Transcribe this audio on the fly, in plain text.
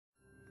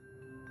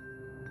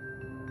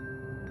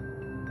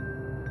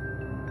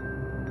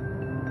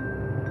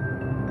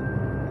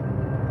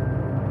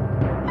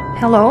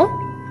Hello,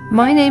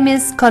 my name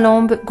is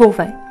Colombe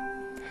Gauvin.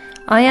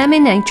 I am a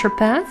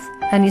naturopath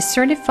and a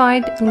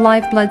certified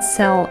live blood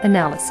cell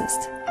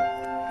analyst.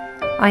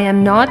 I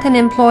am not an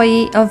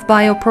employee of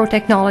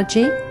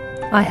Bioprotechnology.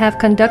 I have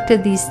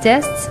conducted these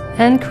tests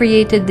and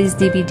created this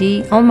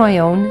DVD on my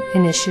own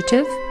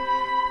initiative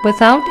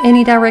without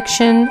any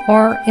direction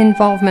or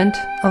involvement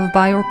of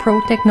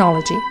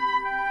Bioprotechnology.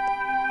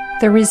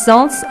 The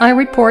results I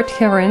report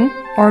herein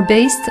are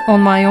based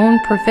on my own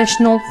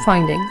professional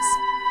findings.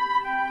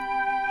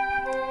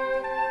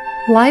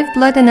 Live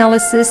blood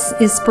analysis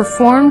is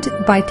performed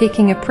by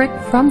taking a prick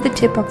from the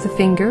tip of the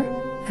finger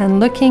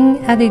and looking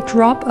at a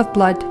drop of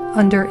blood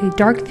under a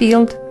dark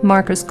field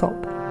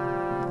microscope.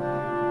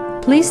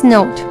 Please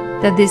note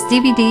that this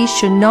DVD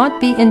should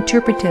not be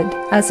interpreted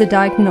as a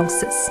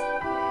diagnosis.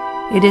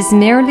 It is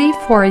merely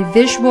for a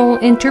visual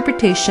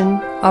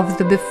interpretation of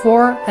the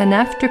before and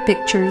after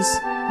pictures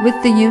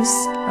with the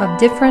use of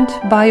different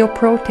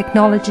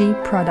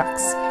Bioprotechnology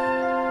products.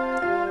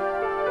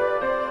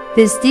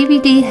 This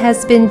DVD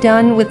has been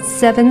done with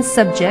 7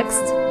 subjects,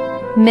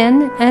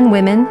 men and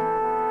women,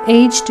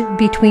 aged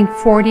between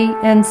 40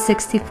 and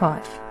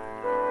 65.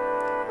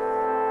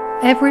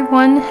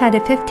 Everyone had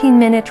a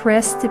 15-minute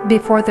rest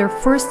before their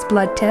first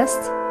blood test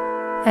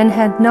and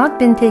had not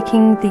been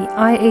taking the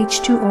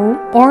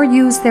IH2O or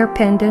used their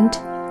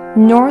pendant,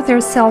 nor their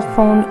cell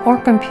phone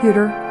or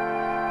computer,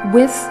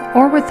 with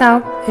or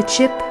without a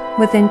chip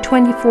within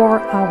 24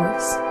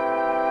 hours.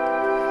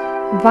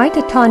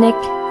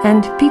 Vitatonic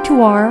and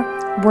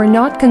P2R were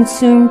not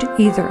consumed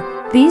either.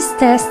 These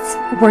tests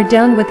were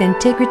done with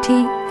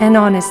integrity and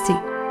honesty.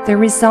 The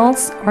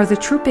results are the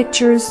true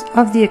pictures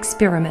of the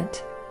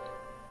experiment.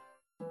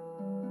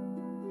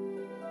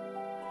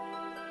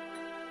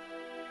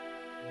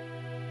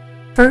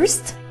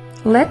 First,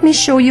 let me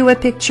show you a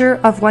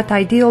picture of what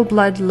ideal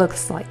blood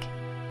looks like.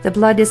 The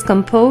blood is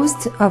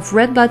composed of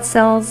red blood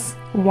cells,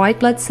 white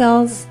blood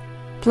cells,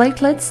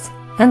 platelets,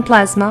 and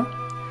plasma,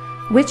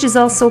 which is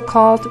also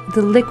called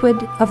the liquid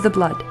of the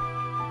blood.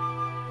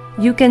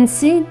 You can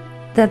see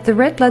that the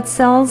red blood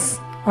cells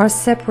are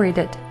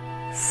separated,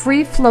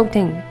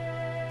 free-floating,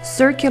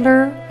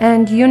 circular,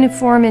 and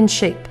uniform in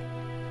shape.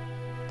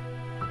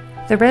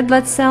 The red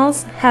blood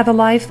cells have a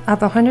life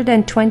of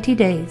 120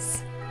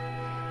 days.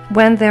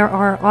 When there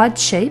are odd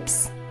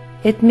shapes,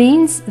 it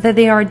means that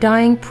they are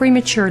dying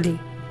prematurely,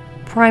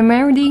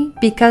 primarily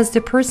because the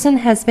person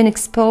has been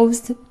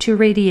exposed to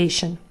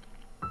radiation.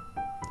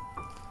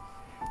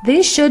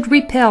 They should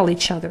repel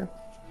each other.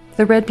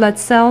 The red blood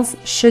cells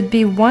should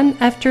be one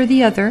after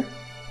the other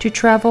to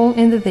travel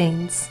in the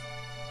veins.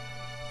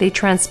 They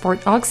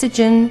transport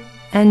oxygen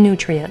and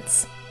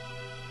nutrients.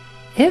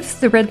 If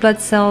the red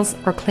blood cells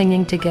are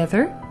clinging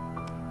together,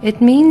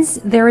 it means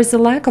there is a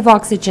lack of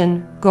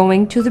oxygen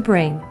going to the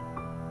brain.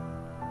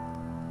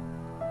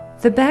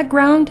 The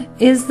background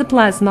is the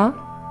plasma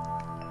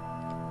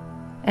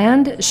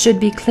and should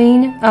be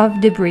clean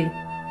of debris.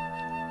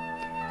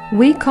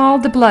 We call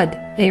the blood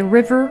a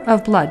river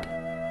of blood.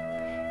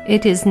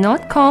 It is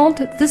not called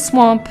the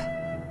swamp.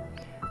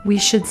 We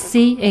should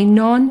see a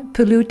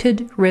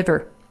non-polluted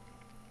river.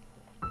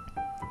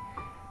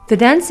 The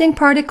dancing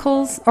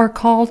particles are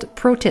called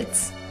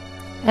protids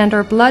and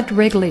are blood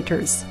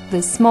regulators,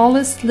 the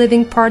smallest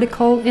living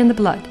particle in the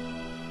blood.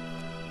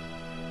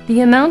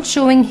 The amount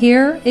showing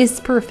here is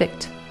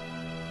perfect.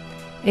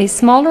 A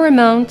smaller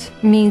amount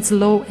means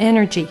low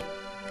energy,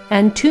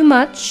 and too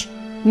much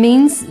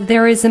means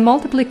there is a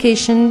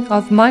multiplication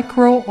of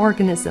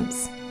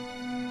microorganisms.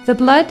 The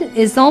blood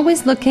is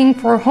always looking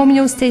for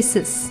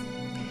homeostasis,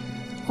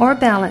 or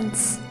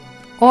balance,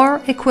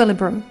 or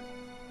equilibrium.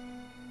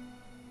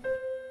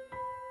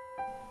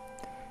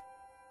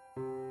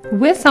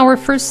 With our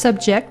first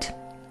subject,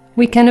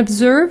 we can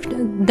observe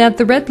that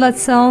the red blood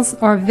cells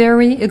are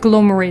very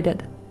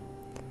agglomerated.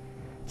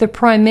 The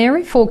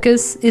primary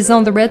focus is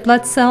on the red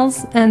blood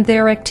cells and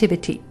their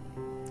activity.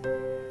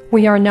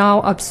 We are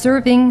now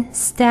observing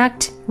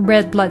stacked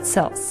red blood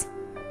cells.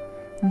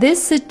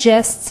 This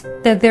suggests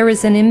that there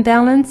is an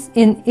imbalance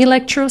in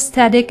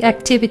electrostatic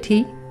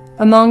activity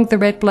among the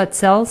red blood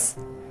cells,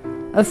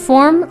 a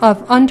form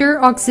of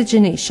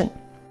under-oxygenation.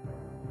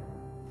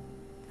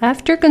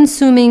 After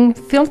consuming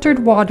filtered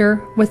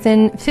water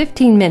within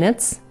 15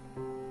 minutes,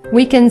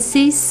 we can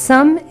see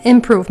some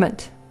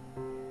improvement.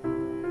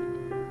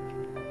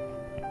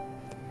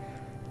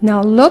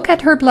 Now look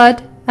at her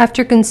blood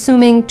after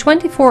consuming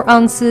 24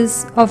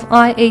 ounces of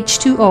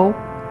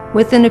IH2O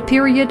within a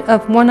period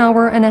of 1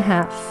 hour and a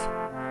half.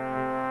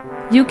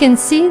 You can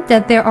see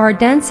that there are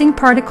dancing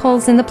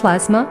particles in the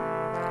plasma,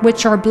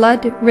 which are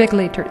blood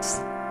regulators.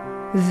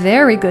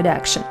 Very good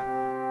action.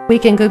 We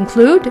can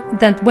conclude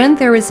that when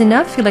there is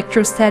enough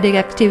electrostatic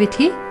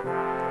activity,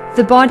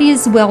 the body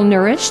is well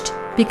nourished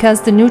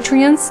because the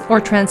nutrients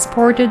are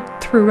transported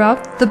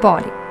throughout the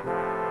body.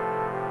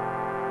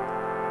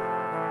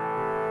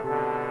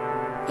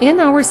 In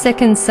our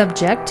second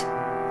subject,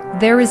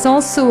 there is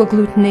also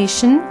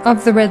agglutination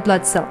of the red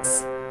blood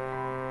cells.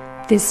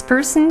 This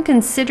person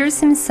considers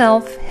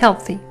himself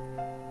healthy.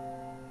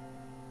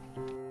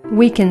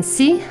 We can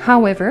see,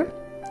 however,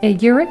 a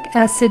uric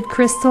acid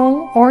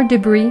crystal or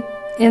debris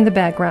in the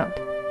background.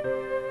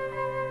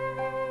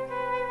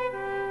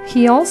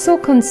 He also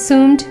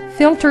consumed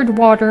filtered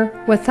water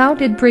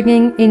without it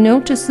bringing a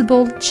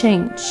noticeable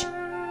change.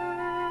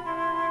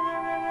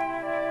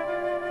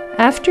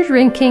 After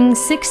drinking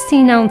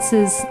 16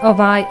 ounces of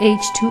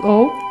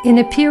IH2O in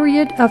a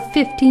period of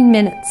 15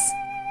 minutes,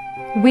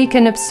 we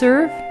can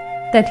observe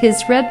that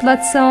his red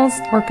blood cells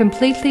are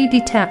completely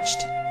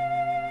detached.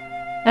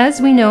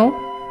 As we know,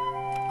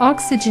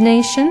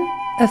 oxygenation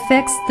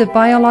affects the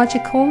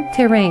biological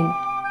terrain.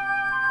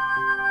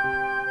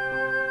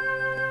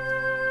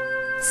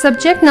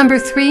 Subject number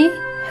 3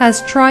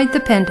 has tried the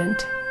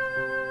pendant.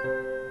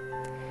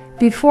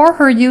 Before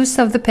her use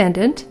of the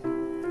pendant,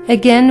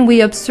 again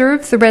we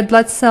observe the red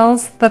blood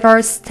cells that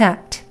are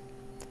stacked.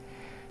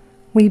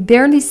 We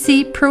barely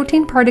see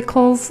protein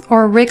particles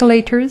or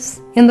regulators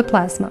in the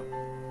plasma.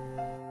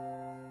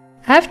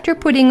 After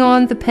putting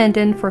on the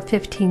pendant for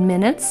 15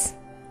 minutes,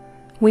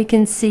 we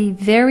can see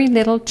very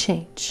little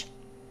change.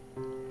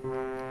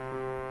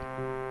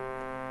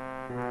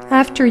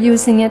 After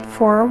using it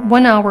for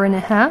 1 hour and a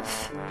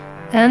half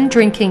and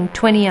drinking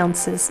 20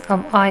 ounces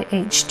of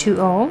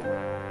IH2O,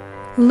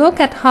 look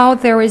at how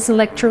there is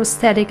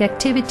electrostatic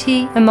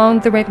activity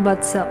among the red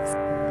blood cells.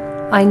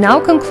 I now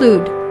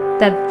conclude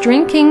that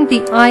drinking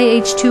the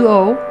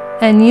IH2O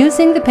and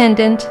using the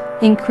pendant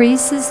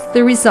increases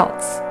the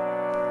results.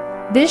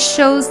 This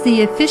shows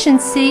the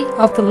efficiency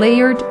of the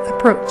layered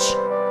approach.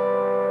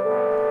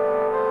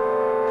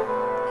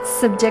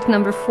 Subject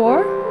number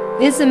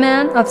 4 is a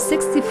man of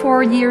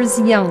 64 years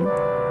young.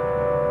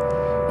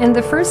 In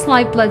the first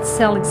live blood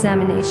cell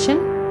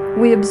examination,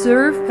 we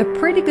observe a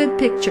pretty good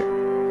picture.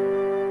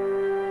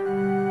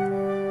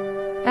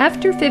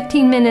 After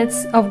 15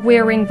 minutes of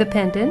wearing the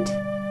pendant,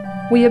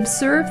 we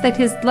observe that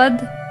his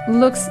blood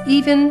looks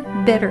even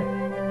better.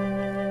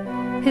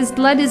 His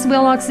blood is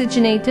well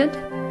oxygenated.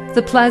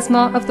 The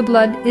plasma of the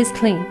blood is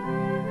clean.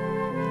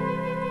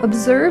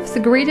 Observe the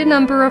greater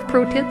number of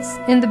proteins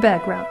in the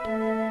background.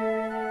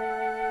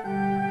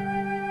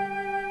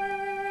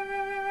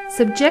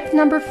 Subject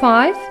number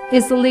 5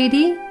 is a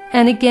lady,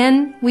 and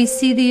again we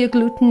see the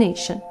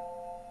agglutination.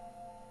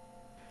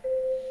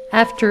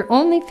 After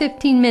only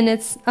 15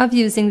 minutes of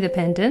using the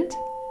pendant,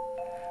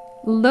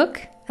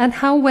 look at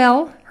how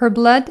well her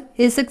blood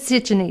is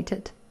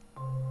oxygenated.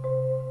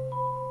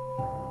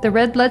 The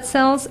red blood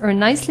cells are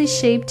nicely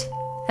shaped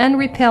and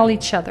repel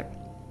each other.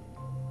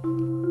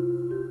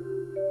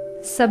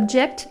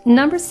 Subject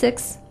number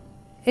 6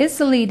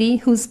 is a lady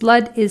whose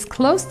blood is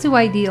close to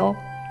ideal,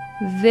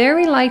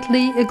 very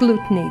lightly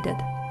agglutinated.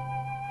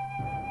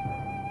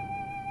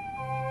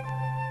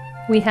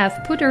 We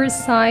have put her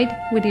aside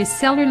with a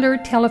cellular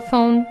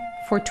telephone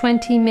for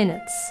 20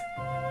 minutes.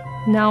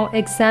 Now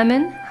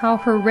examine how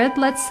her red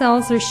blood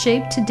cells are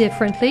shaped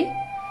differently,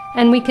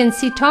 and we can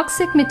see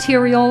toxic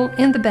material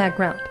in the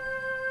background.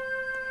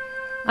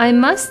 I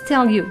must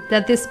tell you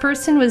that this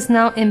person was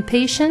now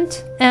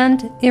impatient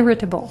and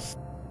irritable.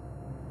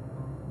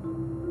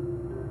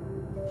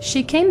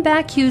 She came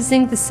back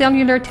using the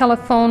cellular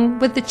telephone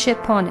with the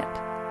chip on it.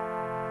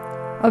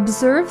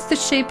 Observe the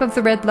shape of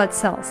the red blood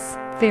cells.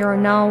 They are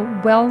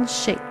now well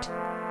shaped.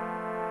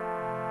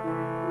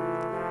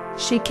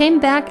 She came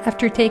back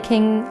after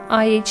taking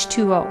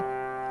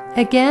IH2O.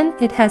 Again,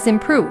 it has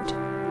improved.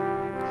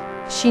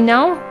 She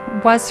now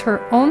was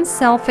her own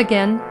self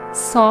again,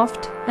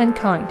 soft and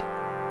kind.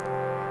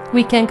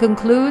 We can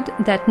conclude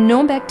that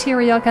no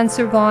bacteria can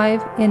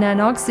survive in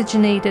an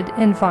oxygenated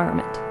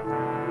environment.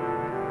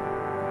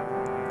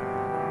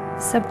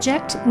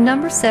 Subject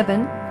number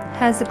 7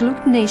 has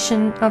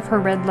agglutination of her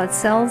red blood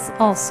cells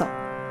also.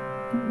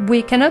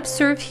 We can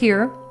observe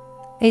here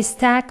a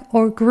stack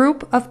or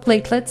group of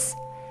platelets,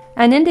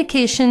 an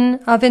indication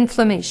of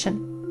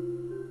inflammation.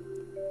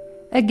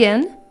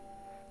 Again,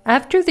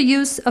 after the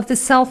use of the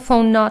cell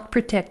phone not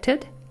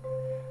protected,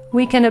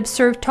 we can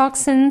observe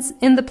toxins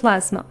in the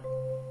plasma.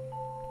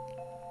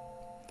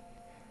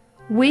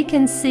 We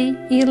can see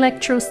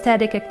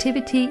electrostatic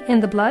activity in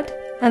the blood,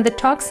 and the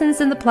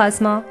toxins in the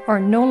plasma are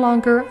no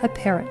longer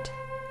apparent.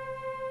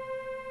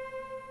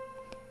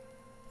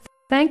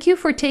 Thank you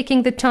for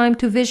taking the time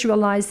to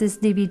visualize this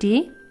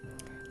DVD.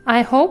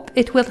 I hope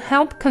it will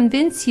help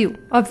convince you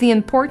of the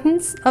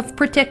importance of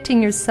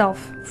protecting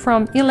yourself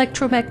from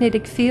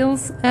electromagnetic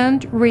fields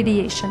and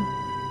radiation.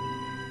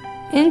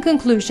 In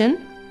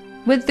conclusion,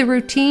 with the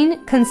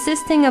routine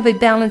consisting of a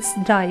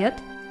balanced diet,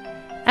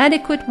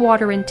 adequate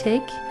water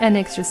intake and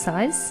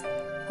exercise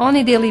on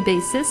a daily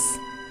basis,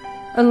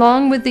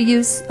 along with the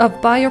use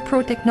of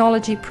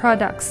bioprotechnology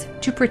products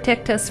to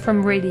protect us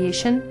from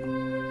radiation,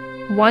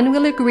 one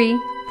will agree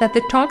that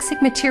the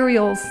toxic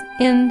materials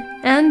in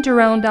and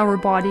around our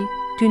body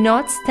do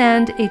not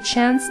stand a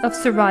chance of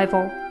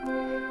survival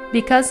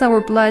because our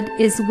blood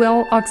is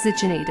well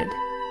oxygenated.